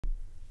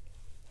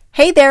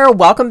Hey there,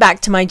 welcome back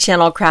to my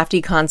channel,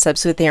 Crafty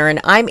Concepts with Erin.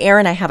 I'm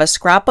Erin. I have a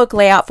scrapbook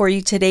layout for you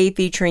today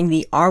featuring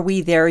the Are We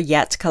There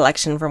Yet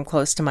collection from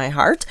Close to My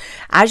Heart.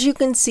 As you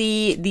can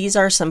see, these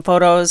are some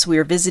photos. We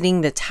were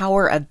visiting the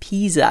Tower of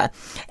Pisa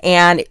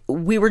and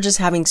we were just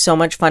having so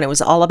much fun. It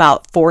was all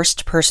about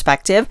forced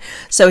perspective.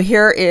 So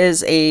here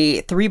is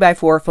a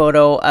 3x4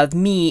 photo of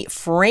me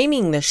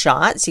framing the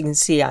shot. So you can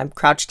see I'm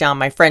crouched down.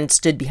 My friend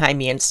stood behind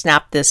me and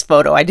snapped this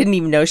photo. I didn't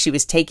even know she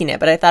was taking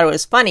it, but I thought it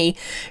was funny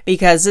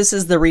because this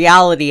is the reality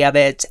of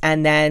it,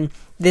 and then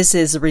this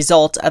is the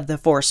result of the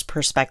forced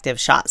perspective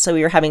shot. So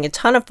we were having a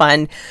ton of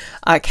fun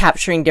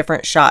capturing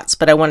different shots,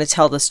 but I want to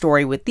tell the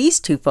story with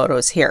these two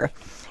photos here.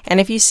 And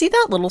if you see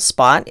that little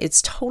spot,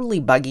 it's totally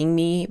bugging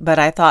me, but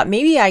I thought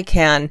maybe I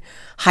can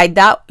hide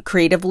that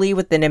creatively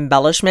with an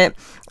embellishment.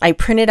 I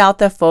printed out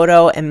the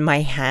photo and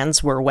my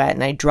hands were wet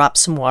and I dropped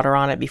some water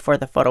on it before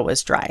the photo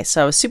was dry.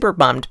 So I was super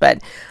bummed,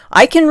 but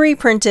I can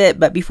reprint it.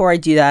 But before I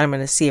do that, I'm going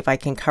to see if I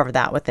can cover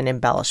that with an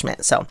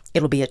embellishment. So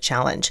it'll be a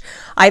challenge.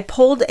 I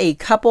pulled a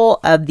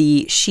couple of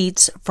the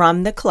sheets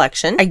from the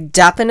collection. I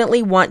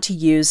definitely want to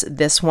use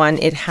this one.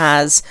 It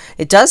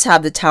does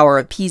have the Tower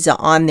of Pisa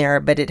on there,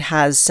 but it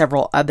has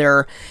several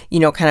other,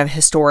 kind of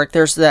historic.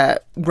 There's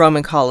the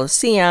Roman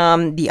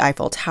Colosseum, the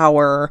Eiffel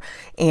Tower,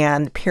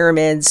 and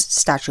pyramids,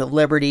 Statue of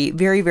Liberty.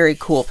 Very, very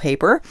cool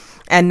paper.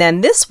 And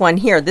then this one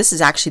here, this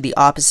is actually the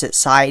opposite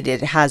side.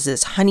 It has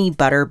this honey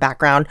butter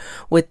background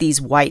with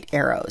these white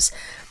arrows.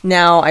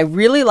 Now, I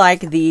really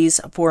like these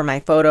for my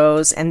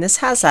photos, and this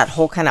has that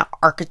whole kind of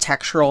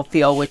architectural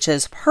feel, which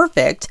is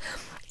perfect.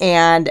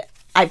 And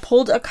I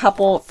pulled a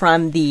couple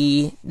from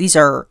these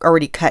are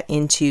already cut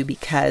into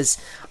because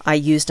I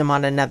used them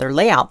on another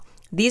layout.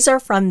 These are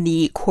from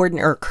the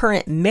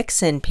current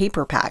Mix-In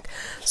paper pack.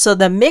 So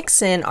the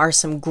Mix-In are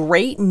some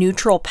great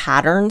neutral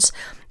patterns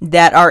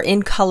that are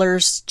in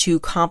colors to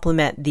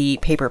complement the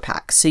paper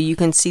pack. So you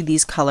can see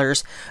these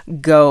colors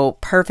go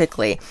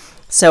perfectly.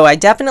 So I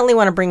definitely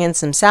want to bring in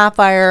some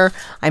sapphire.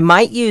 I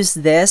might use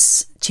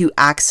this to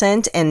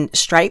accent, and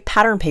stripe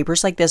pattern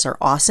papers like this are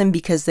awesome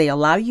because they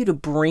allow you to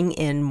bring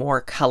in more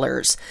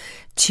colors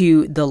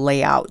to the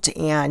layout,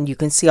 and you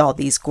can see all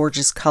these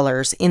gorgeous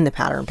colors in the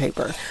pattern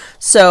paper.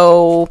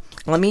 So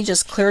let me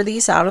just clear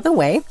these out of the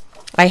way.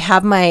 I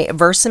have my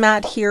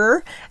Versamat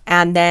here,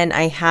 and then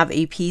I have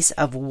a piece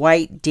of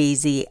white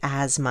daisy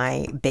as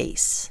my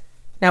base.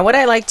 Now, what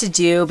I like to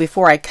do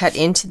before I cut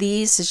into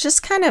these is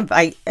just kind of,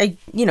 I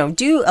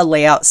do a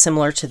layout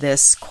similar to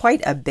this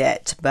quite a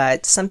bit,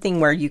 but something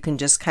where you can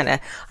just kind of,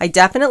 I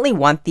definitely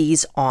want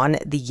these on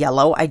the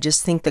yellow. I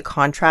just think the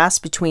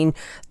contrast between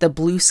the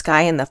blue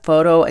sky and the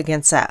photo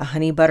against that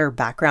honey butter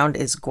background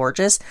is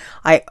gorgeous.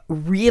 I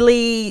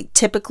really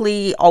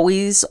typically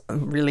always,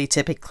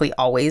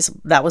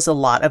 that was a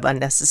lot of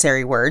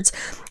unnecessary words,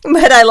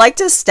 but I like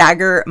to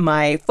stagger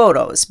my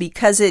photos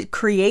because it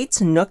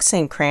creates nooks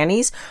and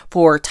crannies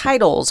for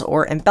titles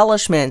or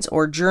embellishments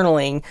or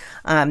journaling.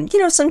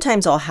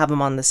 Sometimes I'll have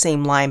them on the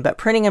same line, but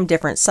printing them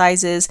different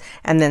sizes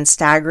and then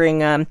staggering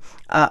them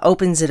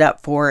opens it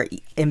up for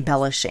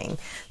embellishing.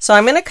 So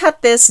I'm going to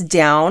cut this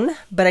down,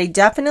 but I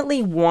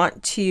definitely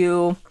want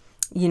to,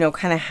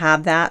 kind of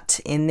have that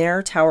in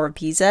there, Tower of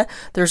Pisa.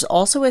 There's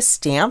also a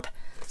stamp.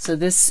 So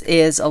this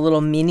is a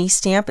little mini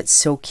stamp. It's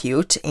so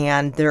cute.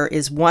 And there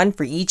is one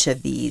for each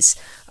of these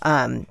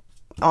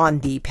on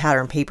the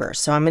pattern paper.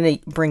 So I'm going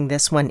to bring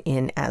this one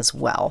in as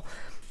well.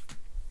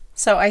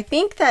 So I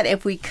think that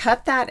if we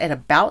cut that at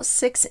about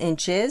 6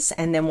 inches,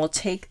 and then we'll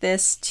take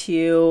this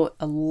to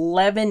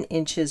 11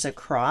 inches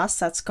across,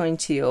 that's going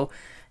to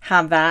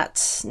have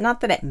that,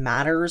 not that it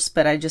matters,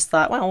 but I just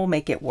thought, well, we'll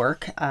make it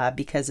work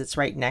because it's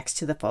right next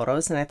to the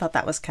photos, and I thought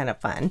that was kind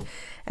of fun.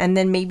 And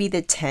then maybe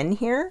the 10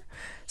 here.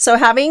 So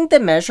having the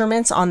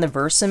measurements on the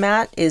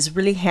Versamat is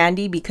really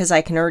handy because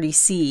I can already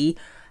see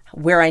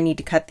where I need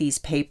to cut these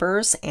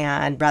papers,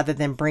 and rather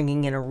than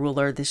bringing in a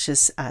ruler, this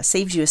just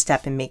saves you a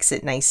step and makes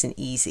it nice and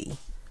easy.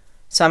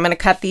 So I'm going to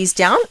cut these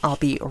down. I'll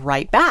be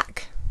right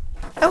back.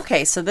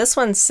 Okay, so this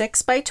one's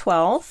 6 by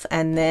 12,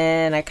 and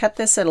then I cut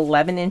this at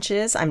 11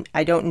 inches.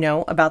 I don't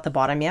know about the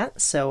bottom yet,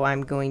 so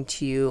I'm going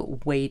to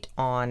wait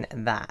on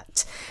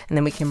that. And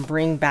then we can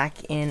bring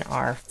back in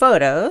our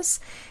photos.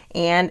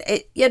 And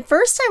at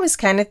first I was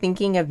kind of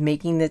thinking of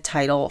making the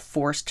title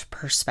Forced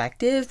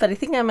Perspective, but I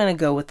think I'm going to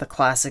go with the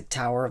classic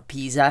Tower of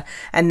Pisa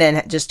and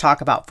then just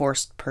talk about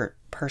forced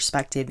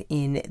perspective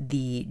in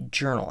the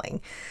journaling.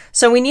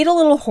 So we need a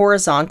little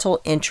horizontal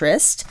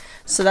interest.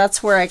 So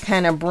that's where I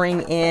kind of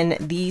bring in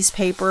these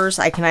papers.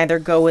 I can either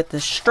go with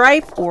the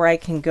stripe or I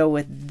can go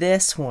with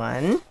this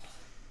one.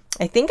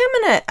 I think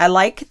I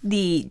like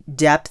the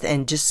depth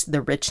and just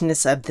the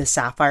richness of the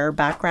sapphire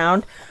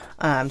background.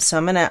 So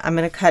I'm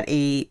gonna cut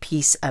a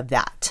piece of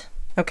that.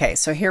 Okay,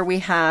 so here we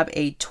have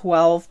a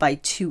 12 by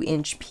 2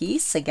 inch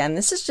piece. Again,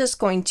 this is just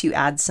going to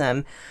add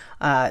some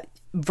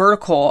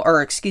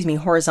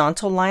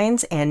horizontal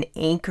lines and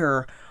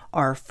anchor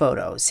our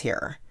photos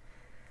here.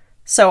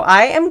 So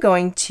I am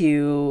going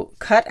to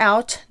cut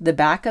out the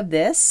back of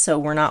this so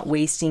we're not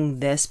wasting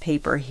this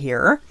paper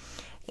here.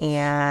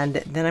 And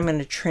then I'm going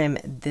to trim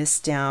this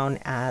down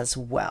as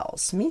well.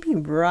 So maybe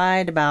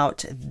right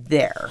about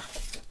there.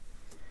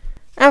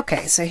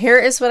 Okay, so here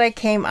is what I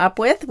came up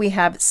with. We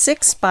have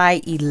 6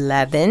 by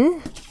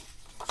 11.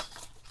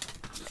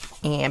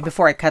 And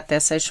before I cut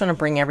this, I just want to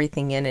bring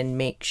everything in and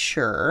make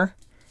sure.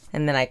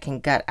 And then I can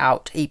gut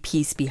out a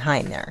piece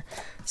behind there.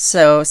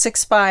 So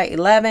 6 by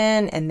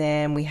 11, and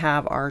then we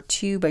have our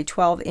 2 by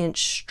 12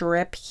 inch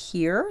strip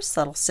here.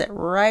 So that'll sit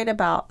right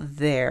about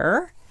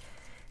there.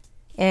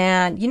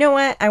 And you know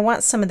what? I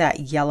want some of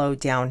that yellow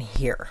down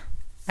here.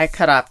 I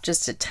cut off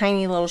just a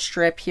tiny little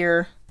strip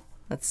here.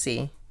 Let's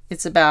see.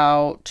 It's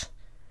about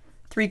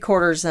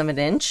 3/4 of an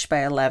inch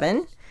by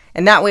 11.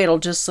 And that way it'll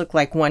just look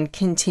like one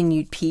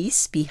continued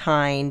piece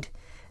behind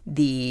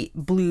the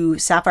blue,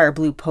 sapphire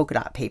blue polka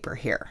dot paper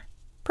here.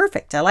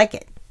 Perfect, I like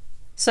it.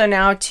 So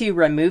now to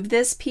remove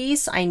this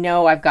piece, I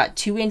know I've got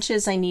 2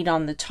 inches I need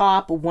on the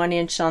top, 1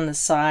 inch on the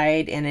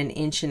side, and 1.5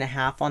 inches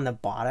on the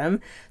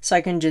bottom. So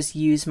I can just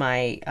use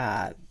my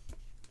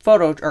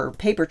photo or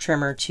paper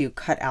trimmer to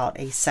cut out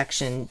a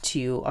section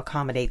to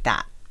accommodate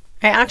that.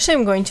 I actually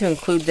am going to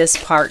include this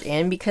part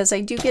in because I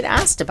do get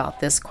asked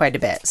about this quite a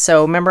bit.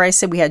 So remember I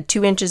said we had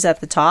 2 inches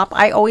at the top.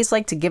 I always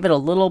like to give it a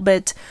little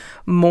bit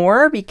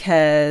more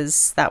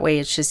because that way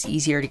it's just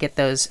easier to get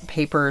those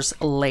papers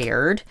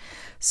layered.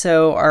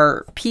 So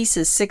our piece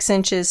is 6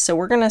 inches. So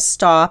we're going to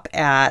stop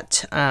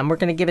at, we're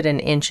going to give it 1.25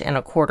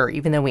 inches,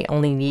 even though we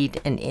only need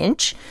 1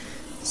 inch.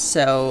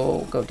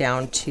 So go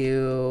down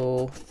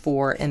to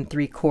 4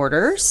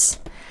 3/4.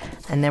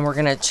 And then we're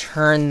going to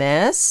turn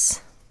this.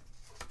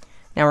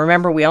 Now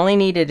remember, we only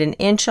needed 1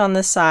 inch on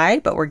the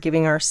side, but we're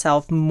giving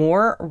ourselves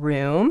more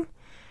room.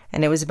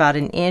 And it was about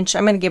 1 inch.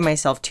 I'm going to give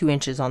myself 2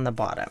 inches on the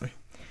bottom.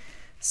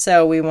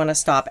 So we want to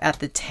stop at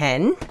the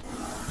 10.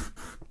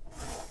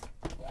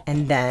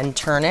 And then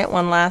turn it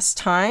one last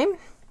time.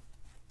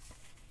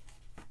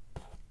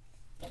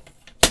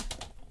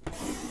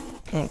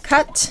 And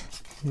cut.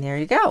 And there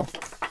you go.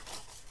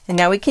 And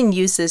now we can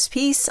use this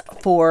piece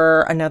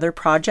for another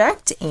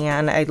project.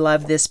 And I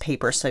love this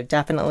paper, so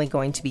definitely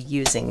going to be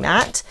using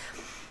that.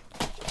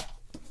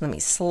 Let me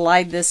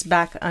slide this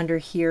back under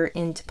here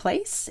into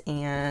place,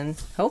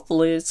 and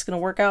hopefully it's going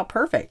to work out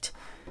perfect.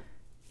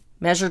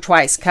 Measure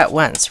twice, cut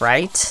once,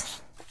 right?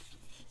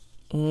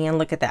 And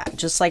look at that,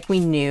 just like we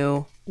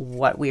knew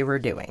what we were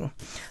doing.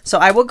 So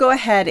I will go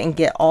ahead and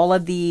get all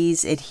of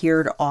these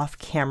adhered off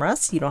camera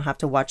so you don't have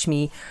to watch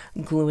me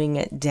gluing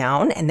it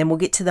down, and then we'll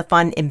get to the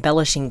fun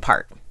embellishing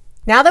part.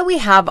 Now that we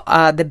have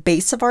the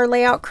base of our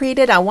layout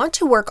created, I want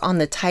to work on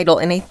the title,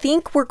 and I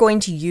think we're going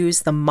to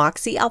use the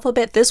Moxie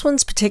alphabet. This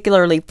one's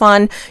particularly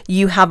fun.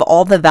 You have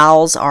all the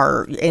vowels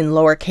are in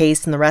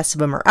lowercase and the rest of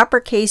them are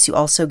uppercase. You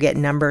also get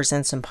numbers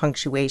and some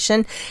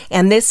punctuation,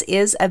 and this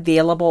is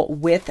available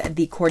with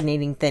the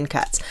coordinating thin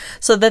cuts.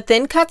 So the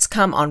thin cuts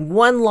come on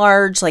one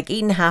large, like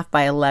 8.5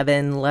 by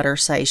 11 letter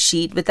size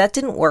sheet, but that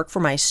didn't work for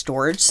my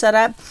storage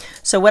setup.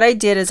 So what I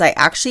did is I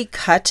actually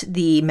cut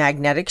the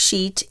magnetic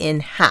sheet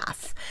in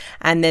half,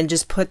 and then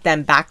just put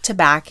them back to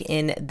back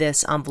in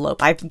this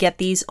envelope. I get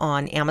these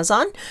on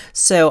Amazon,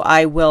 so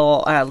I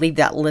will leave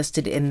that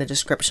listed in the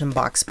description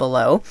box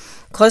below.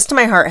 Close to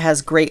My Heart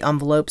has great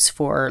envelopes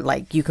for,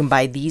 like, you can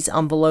buy these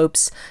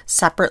envelopes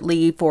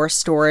separately for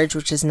storage,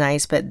 which is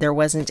nice, but there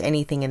wasn't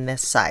anything in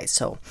this size.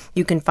 So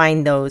you can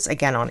find those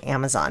again on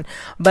Amazon.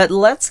 But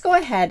let's go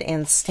ahead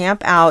and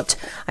stamp out.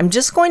 I'm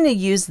just going to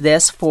use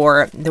this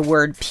for the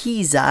word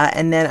Pisa,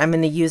 and then I'm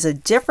going to use a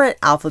different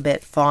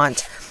alphabet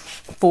font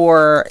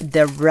for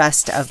the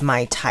rest of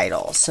my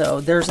title. So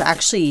there's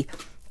actually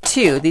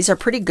 2. These are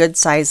pretty good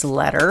size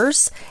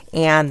letters,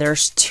 and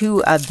there's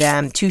 2 of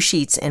them, 2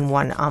 sheets in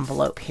one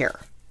envelope here.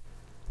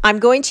 I'm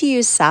going to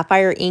use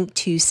sapphire ink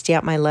to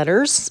stamp my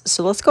letters.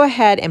 So let's go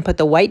ahead and put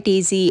the white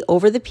daisy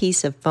over the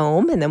piece of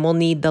foam, and then we'll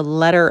need the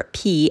letter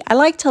P. I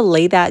like to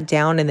lay that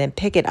down and then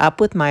pick it up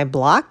with my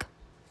block.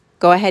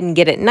 Go ahead and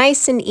get it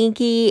nice and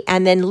inky,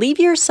 and then leave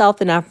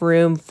yourself enough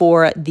room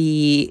for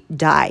the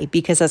die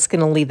because that's going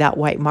to leave that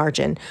white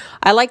margin.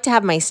 I like to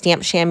have my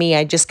stamp chamois.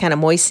 I just kind of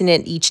moisten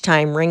it each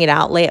time, wring it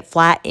out, lay it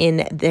flat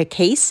in the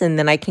case, and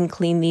then I can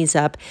clean these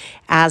up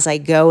as I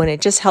go, and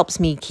it just helps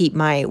me keep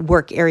my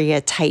work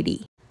area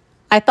tidy.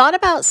 I thought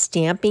about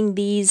stamping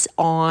these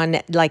on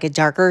like a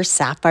darker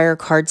sapphire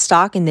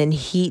cardstock and then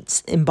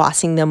heat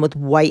embossing them with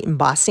white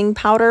embossing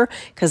powder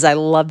because I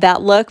love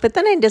that look. But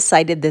then I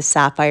decided this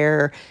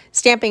sapphire,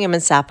 stamping them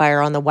in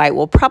sapphire on the white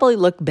will probably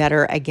look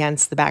better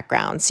against the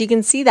background. So you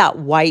can see that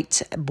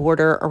white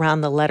border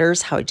around the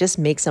letters, how it just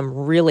makes them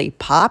really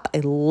pop.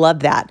 I love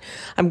that.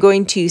 I'm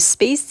going to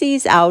space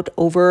these out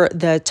over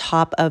the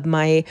top of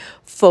my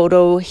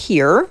photo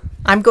here.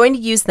 I'm going to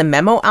use the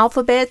Memo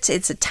Alphabet.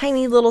 It's a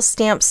tiny little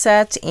stamp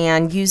set,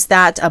 and use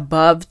that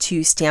above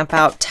to stamp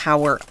out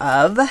Tower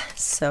of.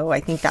 So I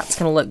think that's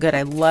going to look good.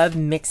 I love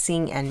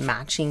mixing and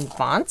matching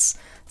fonts.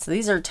 So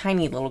these are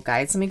tiny little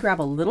guides. Let me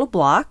grab a little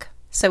block.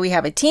 So we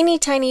have a teeny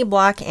tiny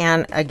block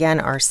and again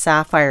our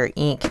sapphire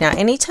ink. Now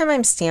anytime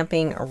I'm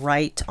stamping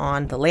right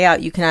on the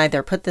layout, you can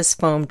either put this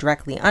foam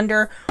directly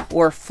under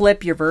or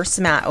flip your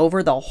Versamat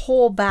over. The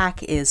whole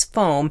back is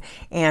foam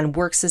and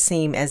works the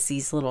same as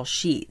these little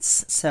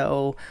sheets.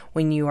 So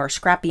when you are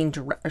stamping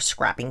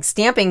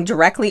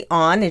directly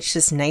on, it's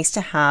just nice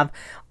to have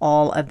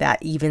all of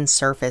that even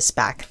surface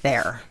back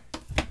there.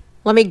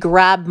 Let me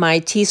grab my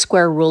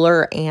T-square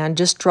ruler and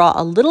just draw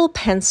a little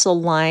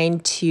pencil line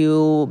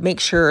to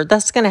make sure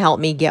that's going to help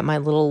me get my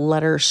little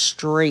letter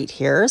straight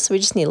here. So we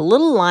just need a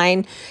little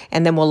line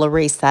and then we'll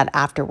erase that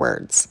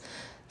afterwards.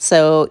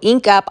 So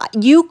ink up,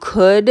 you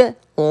could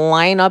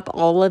line up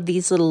all of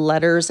these little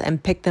letters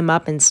and pick them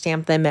up and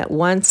stamp them at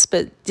once,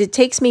 but it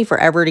takes me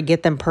forever to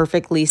get them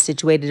perfectly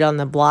situated on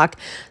the block.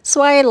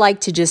 So I like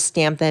to just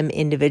stamp them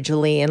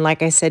individually. And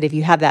like I said, if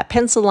you have that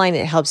pencil line,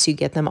 it helps you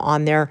get them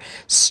on there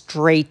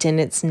straight and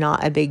it's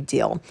not a big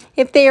deal.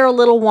 If they are a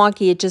little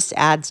wonky, it just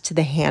adds to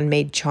the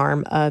handmade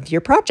charm of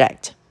your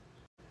project.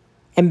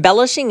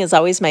 Embellishing is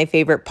always my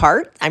favorite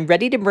part. I'm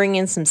ready to bring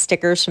in some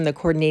stickers from the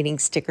coordinating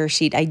sticker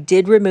sheet. I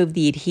did remove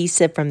the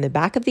adhesive from the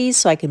back of these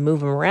so I can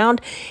move them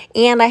around.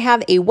 And I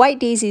have a white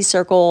daisy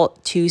circle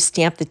to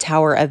stamp the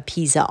Tower of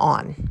Pisa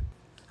on.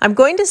 I'm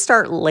going to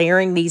start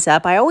layering these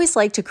up. I always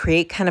like to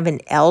create kind of an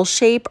L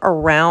shape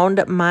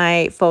around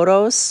my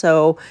photos.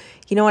 So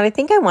you know what, I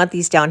think I want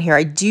these down here.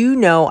 I do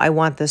know I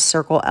want the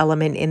circle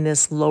element in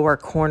this lower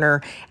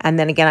corner. And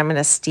then again, I'm going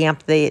to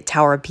stamp the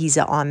Tower of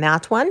Pisa on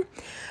that one.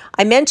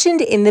 I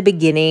mentioned in the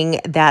beginning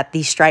that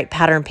the stripe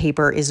pattern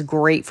paper is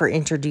great for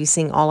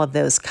introducing all of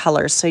those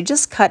colors. So I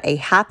just cut a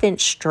 1/2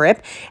 inch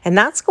strip and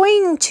that's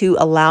going to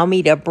allow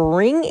me to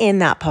bring in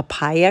that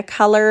papaya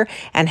color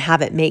and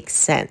have it make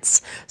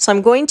sense. So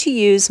I'm going to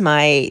use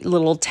my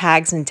little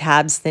tags and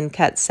tabs thin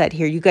cut set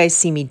here. You guys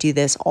see me do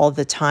this all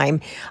the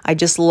time. I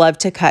just love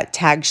to cut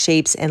tag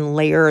shapes and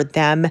layer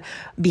them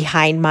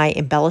behind my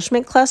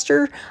embellishment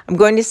cluster. I'm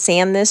going to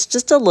sand this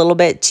just a little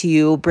bit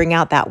to bring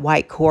out that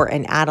white core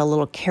and add a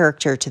little character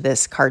to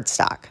this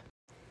cardstock.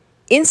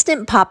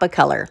 Instant Pop of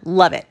Color,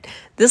 love it.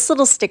 This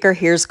little sticker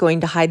here is going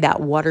to hide that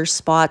water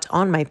spot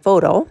on my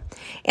photo.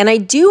 And I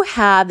do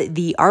have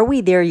the Are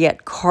We There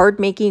Yet card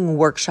making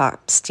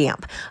workshop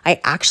stamp.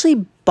 I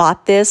actually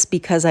bought this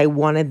because I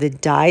wanted the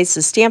dies.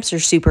 The stamps are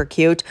super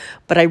cute,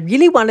 but I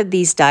really wanted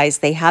these dies.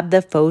 They have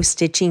the faux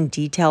stitching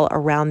detail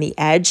around the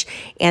edge,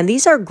 and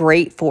these are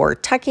great for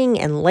tucking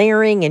and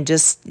layering and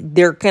just,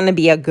 they're going to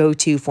be a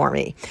go-to for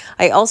me.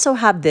 I also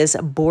have this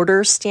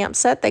border stamp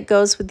set that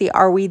goes with the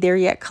Are We There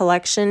Yet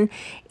collection,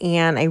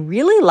 and I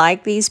really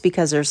like these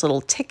because there's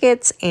little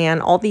tickets and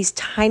all these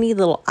tiny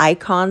little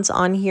icons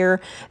on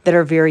here that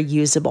are very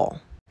usable.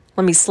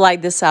 Let me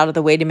slide this out of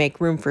the way to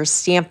make room for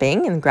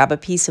stamping and grab a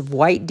piece of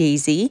white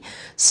daisy.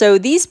 So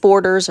these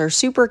borders are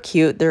super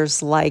cute.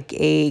 There's like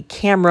a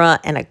camera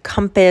and a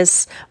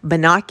compass,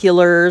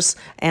 binoculars,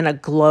 and a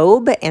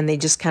globe, and they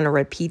just kind of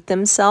repeat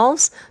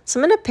themselves. So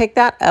I'm going to pick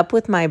that up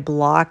with my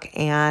block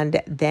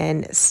and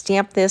then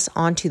stamp this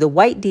onto the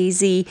white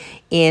daisy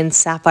in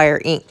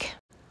sapphire ink.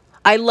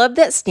 I love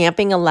that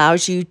stamping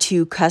allows you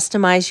to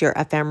customize your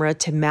ephemera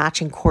to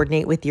match and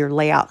coordinate with your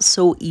layout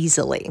so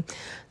easily.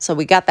 So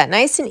we got that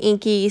nice and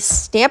inky,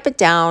 stamp it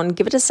down,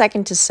 give it a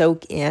second to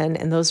soak in,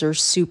 and those are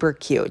super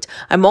cute.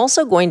 I'm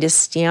also going to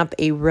stamp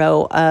a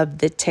row of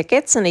the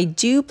tickets, and I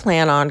do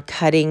plan on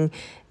cutting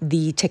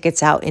the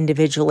tickets out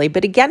individually.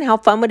 But again, how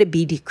fun would it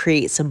be to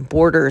create some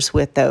borders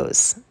with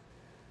those?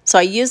 So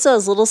I use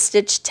those little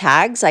stitch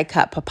tags. I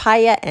cut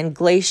papaya and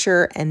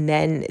glacier, and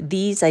then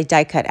these I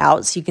die cut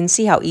out. So you can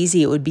see how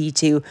easy it would be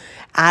to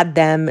add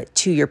them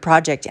to your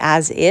project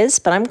as is.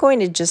 But I'm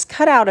going to just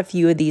cut out a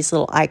few of these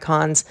little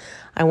icons.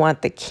 I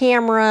want the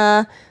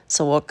camera,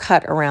 so we'll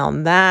cut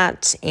around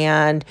that.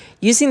 And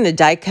using the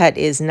die cut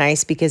is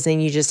nice because then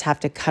you just have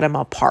to cut them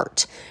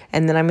apart.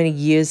 And then I'm going to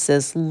use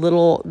this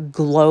little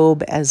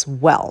globe as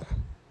well.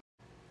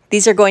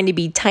 These are going to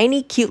be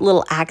tiny, cute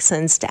little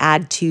accents to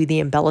add to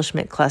the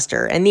embellishment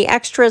cluster. And the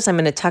extras I'm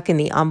going to tuck in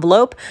the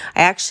envelope.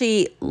 I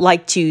actually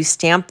like to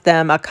stamp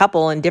them a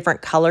couple in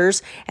different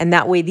colors, and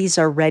that way these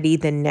are ready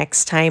the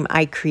next time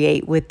I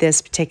create with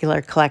this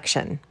particular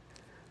collection.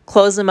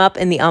 Close them up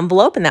in the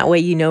envelope, and that way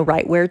you know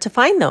right where to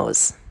find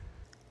those.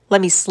 Let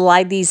me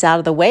slide these out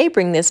of the way,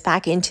 bring this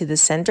back into the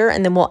center,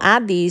 and then we'll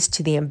add these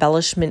to the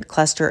embellishment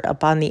cluster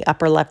up on the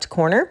upper left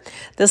corner.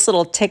 This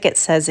little ticket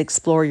says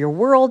Explore Your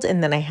World,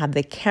 and then I have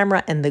the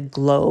camera and the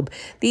globe.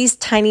 These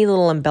tiny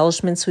little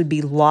embellishments would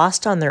be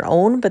lost on their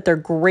own, but they're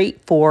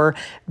great for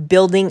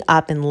building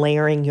up and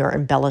layering your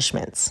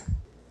embellishments.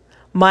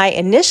 My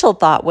initial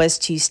thought was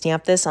to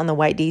stamp this on the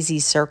white daisy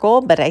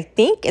circle, but I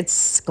think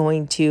it's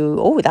going to,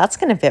 oh, that's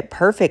going to fit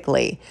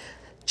perfectly.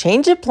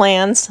 Change of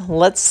plans.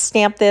 Let's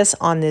stamp this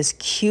on this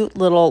cute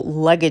little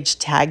luggage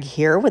tag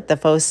here with the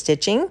faux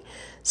stitching.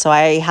 So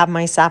I have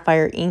my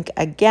sapphire ink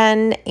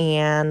again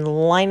and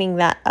lining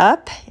that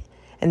up.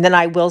 And then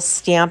I will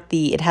stamp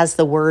it has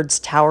the words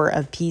Tower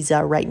of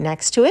Pisa right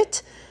next to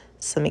it.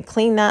 So let me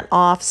clean that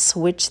off,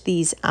 switch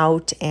these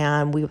out,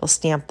 and we will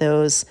stamp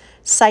those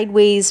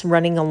sideways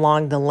running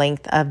along the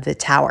length of the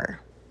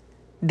tower.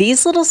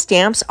 These little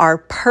stamps are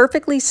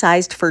perfectly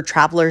sized for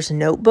traveler's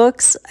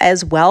notebooks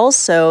as well.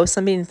 So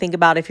something to think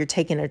about if you're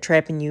taking a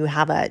trip and you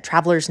have a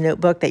traveler's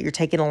notebook that you're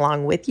taking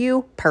along with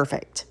you,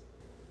 perfect.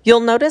 You'll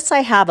notice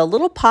I have a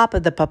little pop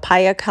of the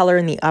papaya color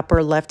in the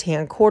upper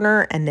left-hand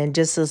corner, and then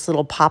just this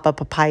little pop of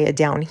papaya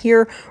down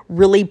here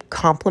really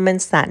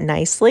complements that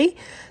nicely.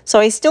 So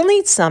I still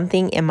need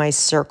something in my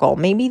circle.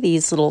 Maybe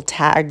these little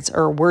tags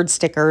or word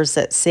stickers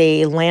that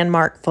say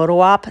landmark photo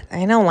op.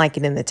 I don't like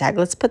it in the tag.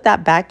 Let's put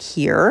that back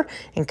here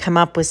and come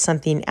up with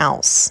something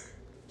else.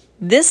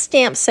 This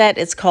stamp set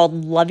is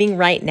called Lovin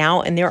Right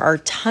Now, and there are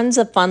tons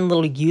of fun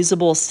little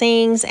usable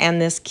sayings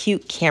and this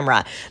cute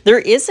camera. There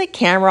is a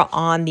camera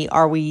on the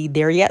Are We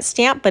There Yet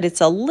stamp, but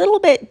it's a little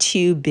bit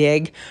too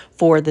big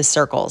for the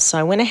circles. So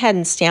I went ahead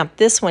and stamped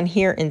this one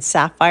here in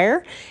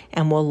sapphire,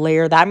 and we'll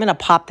layer that. I'm going to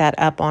pop that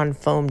up on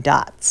foam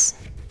dots.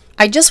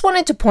 I just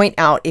wanted to point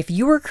out, if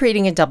you were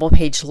creating a double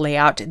page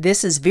layout,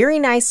 this is very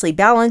nicely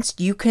balanced.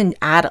 You can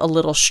add a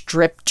little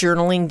strip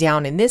journaling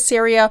down in this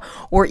area,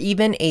 or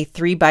even a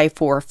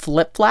 3x4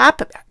 flip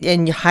flap,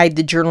 and you hide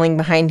the journaling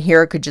behind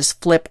here. It could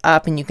just flip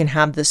up and you can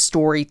have the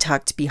story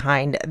tucked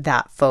behind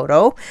that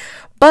photo.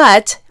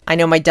 But I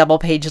know my double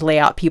page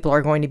layout people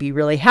are going to be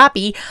really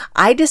happy.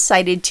 I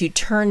decided to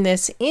turn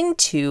this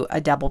into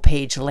a double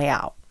page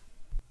layout.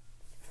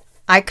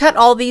 I cut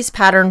all these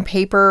pattern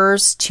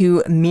papers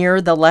to mirror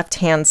the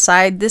left-hand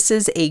side. This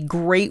is a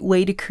great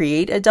way to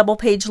create a double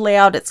page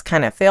layout. It's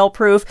kind of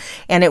fail-proof,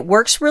 and it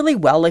works really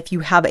well if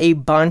you have a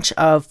bunch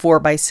of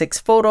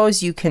 4x6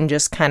 photos. You can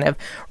just kind of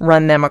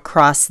run them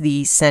across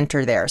the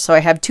center there. So I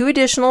have 2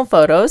 additional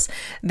photos.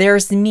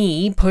 There's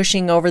me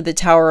pushing over the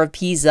Tower of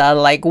Pisa,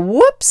 like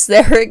whoops,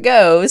 there it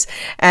goes.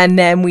 And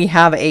then we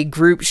have a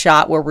group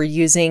shot where we're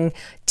using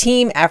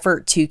team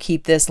effort to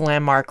keep this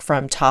landmark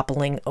from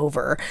toppling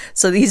over.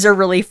 So these are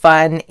really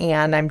fun,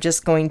 and I'm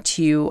just going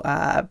to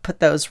put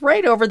those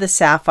right over the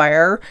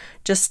sapphire,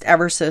 just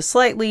ever so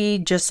slightly,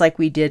 just like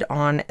we did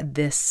on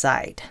this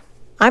side.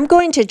 I'm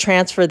going to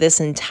transfer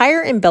this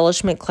entire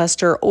embellishment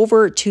cluster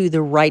over to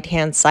the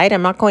right-hand side.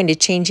 I'm not going to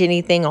change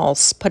anything. I'll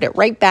put it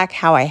right back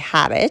how I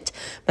had it.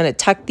 I'm going to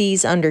tuck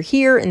these under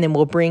here, and then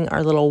we'll bring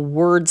our little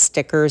word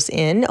stickers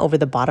in over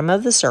the bottom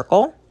of the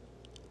circle.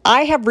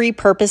 I have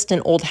repurposed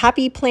an old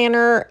Happy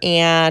Planner,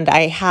 and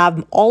I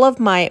have all of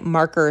my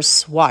markers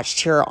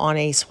swatched here on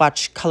a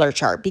swatch color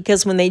chart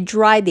because when they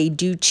dry, they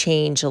do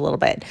change a little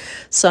bit.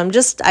 So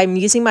I'm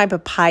using my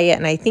papaya,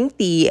 and I think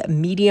the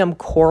medium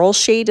coral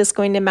shade is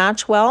going to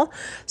match well.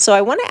 So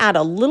I want to add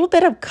a little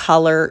bit of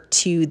color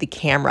to the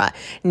camera.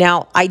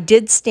 Now, I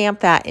did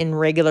stamp that in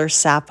regular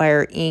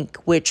sapphire ink,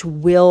 which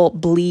will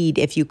bleed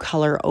if you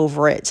color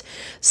over it.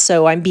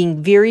 So I'm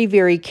being very,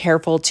 very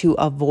careful to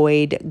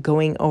avoid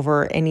going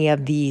over any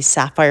of the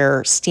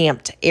sapphire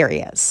stamped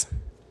areas.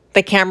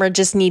 The camera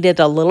just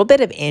needed a little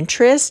bit of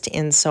interest,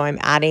 and so I'm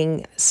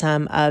adding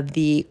some of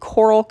the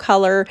coral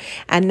color.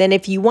 And then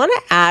if you want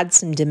to add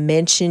some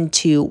dimension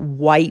to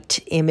white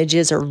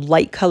images or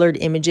light colored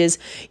images,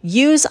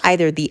 use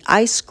either the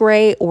ice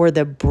gray or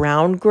the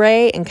brown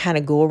gray and kind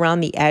of go around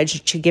the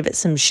edge to give it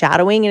some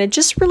shadowing, and it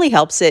just really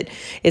helps it.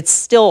 It's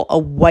still a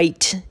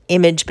white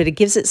image, but it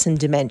gives it some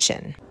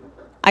dimension.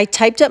 I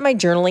typed up my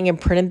journaling and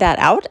printed that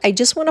out. I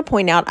just want to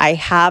point out I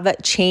have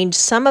changed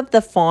some of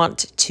the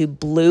font to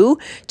blue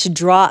to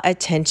draw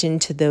attention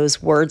to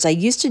those words. I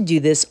used to do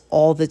this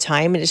all the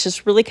time, and it's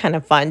just really kind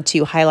of fun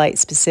to highlight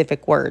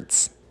specific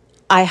words.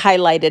 I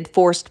highlighted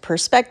forced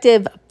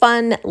perspective,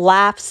 fun,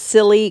 laugh,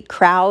 silly,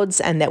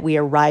 crowds, and that we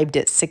arrived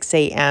at 6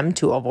 a.m.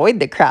 to avoid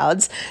the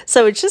crowds.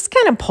 So it's just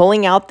kind of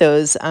pulling out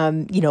those,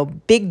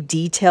 big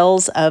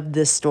details of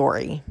the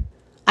story.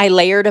 I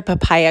layered a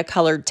papaya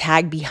colored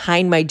tag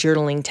behind my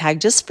journaling tag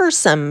just for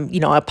some,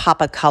 a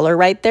pop of color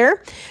right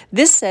there.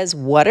 This says,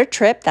 "What a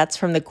trip." That's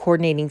from the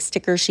coordinating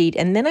sticker sheet.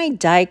 And then I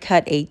die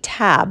cut a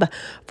tab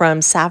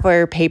from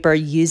sapphire paper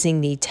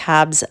using the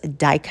tabs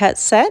die cut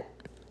set.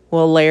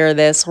 We'll layer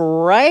this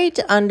right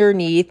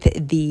underneath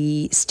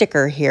the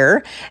sticker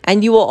here.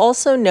 And you will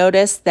also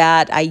notice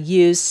that I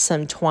used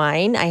some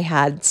twine. I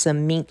had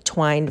some mink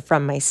twine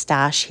from my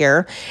stash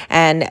here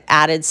and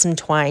added some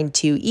twine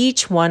to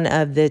each one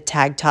of the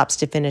tag tops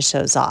to finish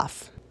those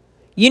off.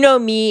 You know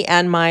me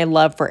and my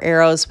love for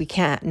arrows. We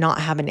can't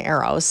not have an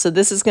arrow. So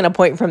this is going to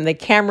point from the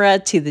camera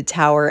to the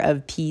Tower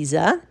of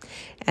Pisa.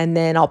 And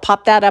then I'll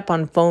pop that up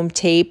on foam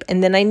tape.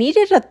 And then I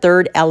needed a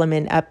third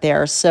element up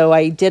there. So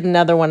I did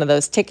another one of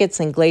those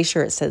tickets in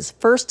Glacier. It says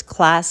First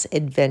Class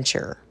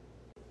Adventure.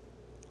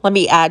 Let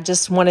me add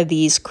just one of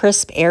these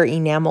crisp air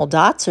enamel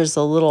dots. There's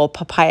a little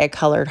papaya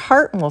colored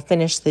heart, and we'll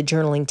finish the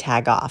journaling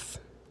tag off.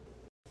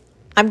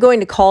 I'm going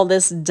to call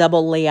this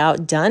double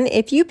layout done.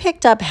 If you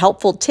picked up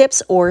helpful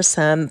tips or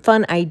some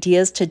fun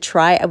ideas to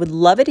try, I would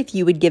love it if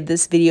you would give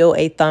this video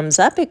a thumbs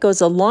up. It goes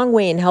a long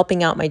way in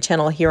helping out my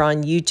channel here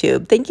on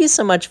YouTube. Thank you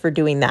so much for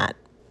doing that.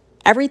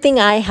 Everything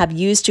I have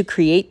used to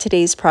create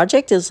today's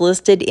project is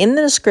listed in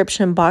the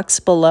description box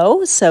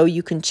below, so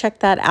you can check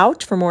that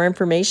out for more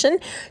information.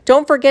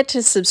 Don't forget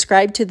to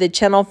subscribe to the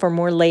channel for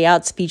more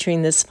layouts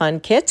featuring this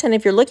fun kit. And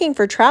if you're looking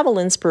for travel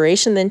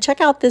inspiration, then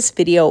check out this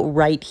video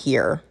right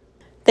here.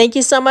 Thank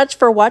you so much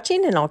for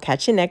watching, and I'll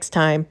catch you next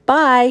time.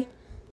 Bye!